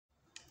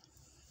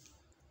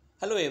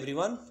Hello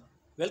everyone,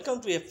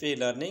 welcome to NFPA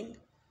Learning.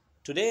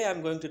 Today I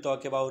am going to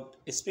talk about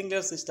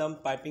sprinkler system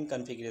piping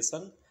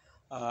configuration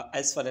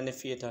as for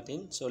NFPA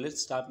 13. So let's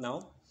start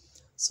now.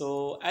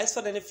 So as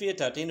for NFPA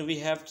 13, we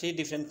have three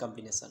different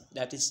combinations,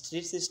 that is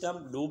street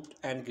system, looped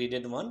and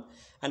gridded one.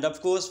 And of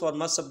course for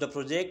most of the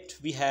project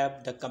we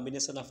have the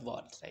combination of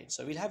both, right?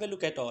 So we'll have a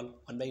look at all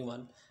one by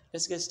one.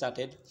 Let's get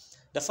started.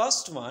 The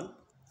first one,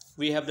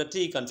 we have the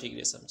tree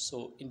configuration.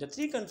 So in the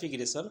tree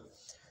configuration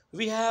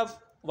we have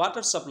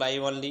water supply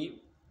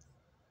only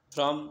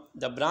from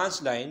the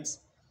branch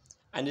lines,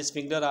 and the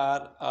sprinkler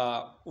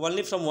are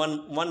only from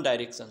one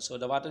direction. So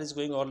the water is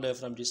going all the way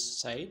from this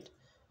side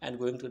and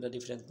going to the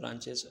different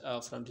branches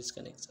from this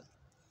connection.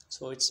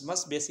 So it's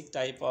much basic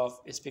type of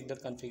sprinkler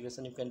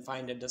configuration you can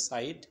find at the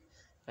site,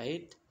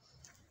 right?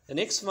 The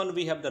next one,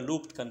 we have the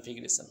looped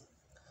configuration.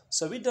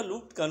 So with the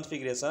looped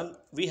configuration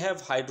we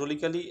have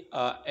hydraulically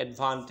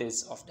advantage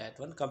of that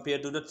one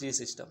compared to the tree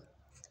system.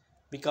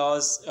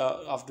 Because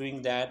of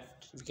doing that,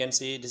 we can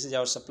say this is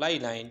our supply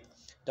line,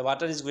 the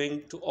water is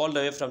going to all the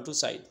way from two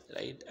sides,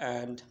 right?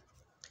 And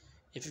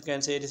if you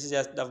can say this is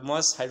just the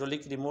most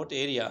hydraulic remote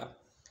area,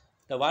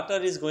 the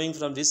water is going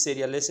from this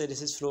area. Let's say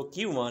this is flow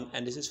Q1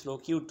 and this is flow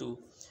Q2,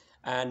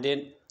 and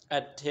then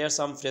at here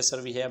some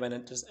pressure we have, and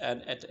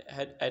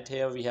at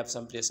here we have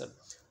some pressure.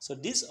 So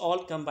this all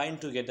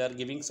combined together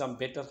giving some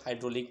better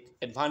hydraulic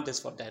advantage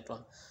for that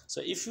one.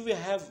 So if you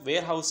have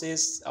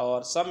warehouses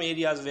or some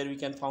areas where we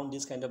can find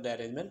this kind of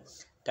arrangement,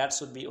 that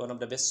should be one of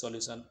the best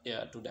solution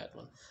to that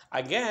one.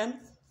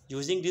 Again,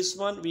 using this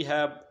one we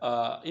have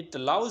it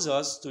allows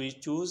us to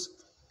choose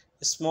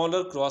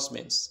smaller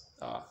crossments.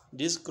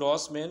 These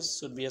crossments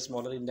should be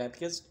smaller in that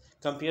case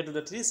compared to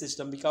the tree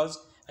system,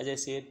 because as I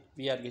said,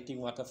 we are getting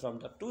water from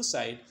the two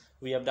sides.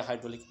 We have the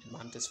hydraulic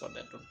advantage for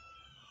that one.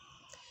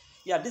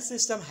 Yeah, this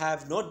system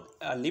have no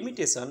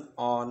limitation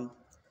on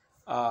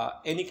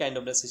any kind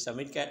of the system.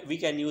 We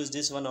can use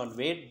this one on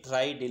wet,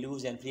 dry,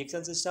 deluge and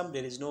pre-action system.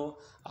 There is no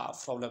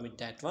problem with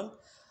that one.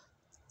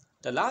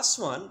 The last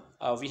one,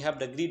 we have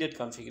the gridded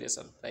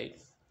configuration, right?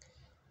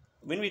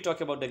 When we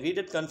talk about the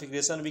gridded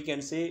configuration, we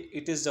can say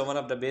it is the one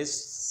of the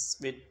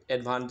best with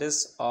advantage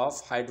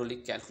of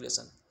hydraulic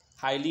calculation.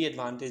 Highly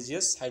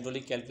advantageous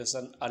hydraulic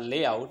calculation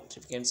layout.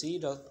 You can see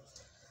the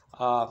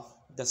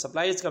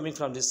supply is coming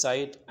from this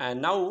side,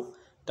 and now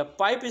the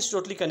pipe is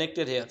totally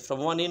connected here from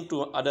one end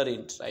to other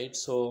end, right?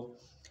 So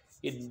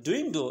in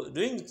doing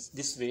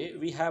this way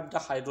we have the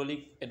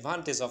hydraulic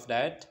advantage of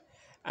that.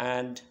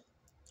 And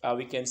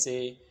we can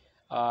say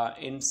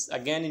in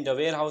the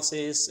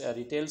warehouses,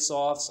 retail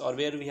shops, or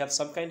where we have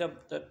some kind of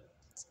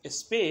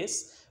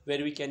space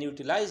where we can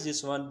utilize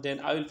this one, then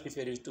I will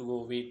prefer you to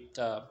go with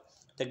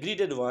the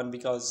gridded one,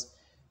 because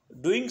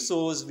doing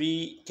so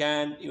we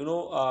can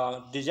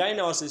design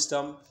our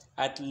system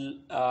at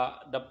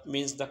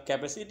the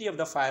capacity of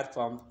the fire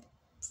pump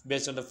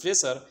based on the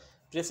pressure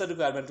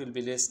requirement will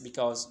be less,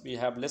 because we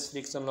have less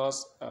friction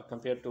loss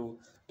compared to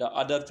the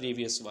other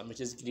previous one,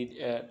 which is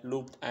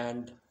looped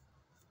and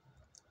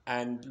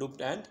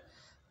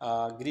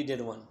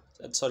gridded one,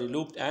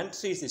 looped and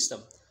tree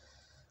system.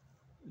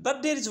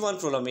 But there is one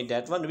problem with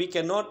that one. We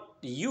cannot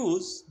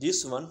use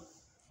this one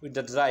with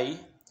the dry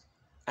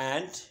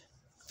and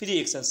free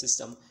action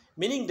system,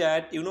 meaning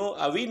that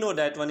we know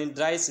that one in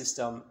dry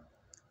system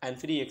and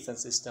free action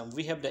system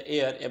we have the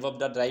air above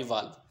the dry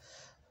valve.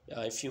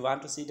 If you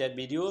want to see that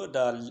video,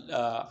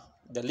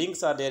 the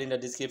links are there in the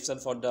description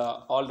for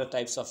all the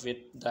types of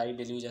wet, dry,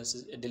 deluge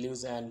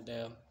and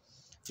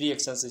free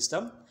action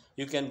system.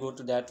 You can go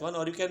to that one,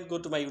 or you can go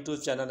to my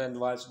YouTube channel and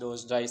watch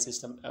those dry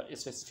system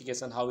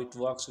specification, how it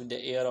works with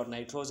the air or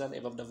nitrogen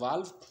above the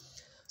valve.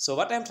 So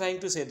what I'm trying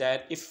to say,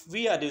 that if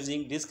we are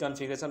using this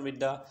configuration with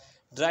the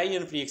dry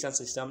and free action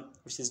system,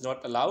 which is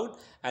not allowed,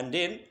 and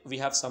then we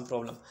have some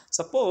problem.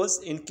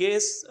 Suppose in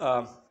case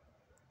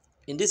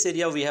in this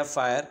area we have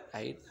fire,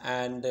 right,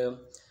 and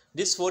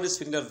this 4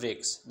 sprinkler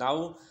breaks.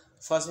 Now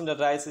first in the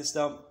dry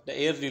system the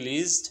air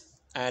released,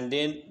 and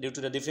then due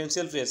to the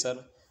differential pressure,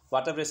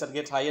 water pressure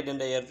gets higher than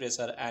the air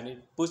pressure, and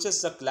it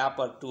pushes the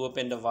clapper to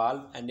open the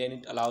valve, and then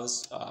it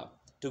allows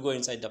to go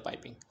inside the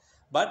piping.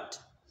 But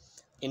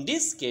in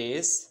this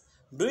case,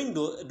 doing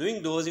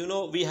those,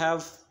 we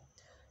have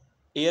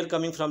air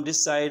coming from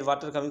this side,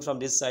 water coming from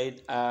this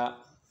side.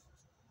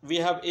 We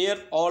have air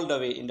all the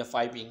way in the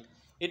piping.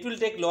 It will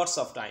take lots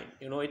of time.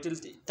 It will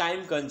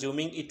time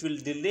consuming. It will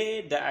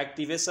delay the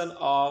activation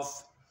of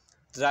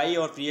dry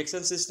or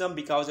pre-action system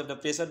because of the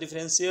pressure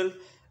differential,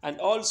 and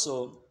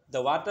also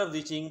the water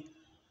reaching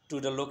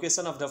to the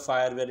location of the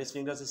fire where the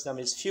sprinkler system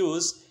is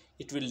fused,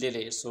 it will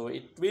delay. So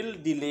it will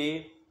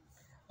delay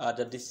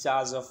the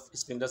discharge of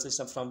sprinkler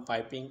system from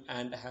piping,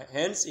 and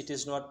hence it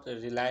is not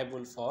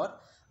reliable for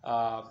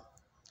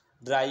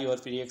dry or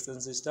pre-action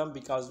system,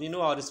 because we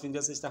know our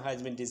sprinkler system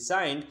has been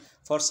designed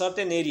for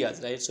certain areas,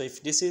 right? So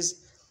if this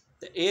is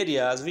the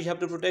areas, we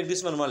have to protect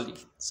this one only,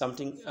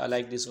 something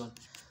like this one.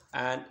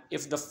 And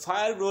if the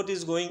fire growth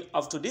is going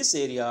up to these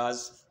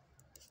areas,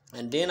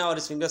 and then our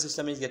sprinkler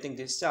system is getting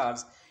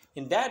discharged,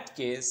 in that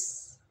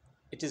case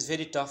it is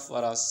very tough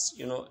for us,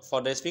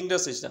 for the sprinkler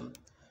system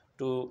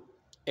to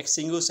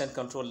extinguish and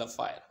control the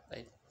fire,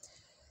 right?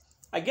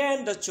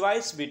 Again, the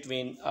choice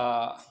between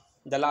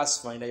the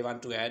last point I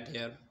want to add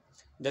here,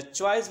 the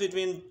choice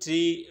between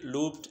three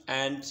looped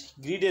and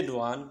gridded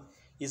one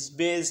is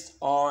based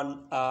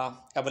on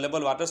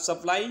available water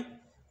supply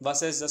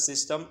versus the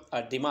system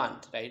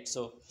demand, right?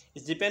 So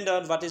it depends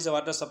on what is the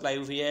water supply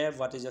we have,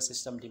 what is the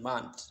system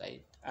demand,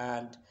 right?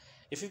 And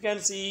if you can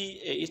see,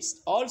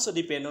 it's also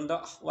depend on the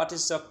what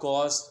is the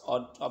cost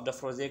of the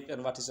project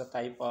and what is the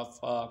type of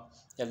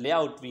the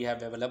layout we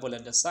have available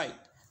at the site,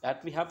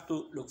 that we have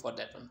to look for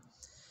that one.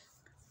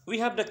 We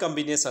have the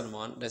combination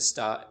one, the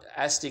star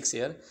asterisks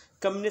here.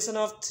 Combination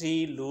of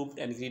three looped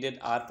and gridded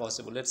are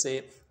possible. Let's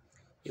say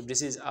if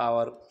this is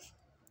our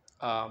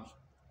uh,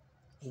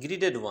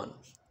 gridded one,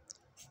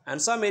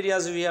 and some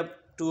areas we have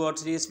two or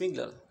three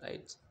sprinkler,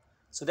 right?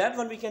 So that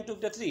one we can took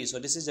the three. So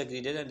this is a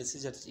gridded and this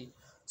is a three.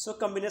 So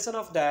combination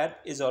of that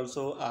is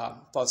also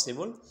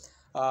possible.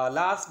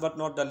 Last but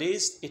not the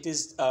least, it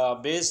is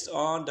based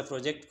on the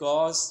project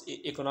cost,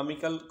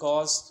 economical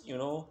cost,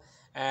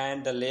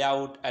 and the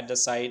layout at the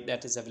site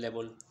that is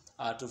available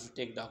to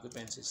take the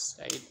occupancies,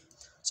 right?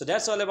 So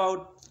that's all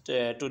about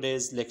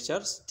today's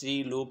lectures,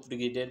 three loop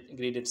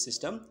graded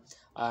system,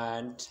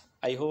 and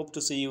I hope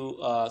to see you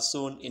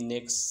soon in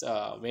next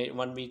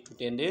 1 week to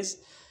 10 days.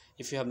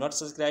 If you have not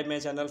subscribed my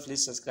channel,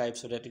 please subscribe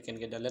so that you can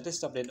get the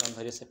latest update on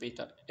various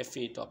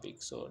FA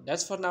topics. So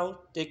that's for now.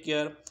 Take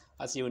care.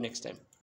 I'll see you next time.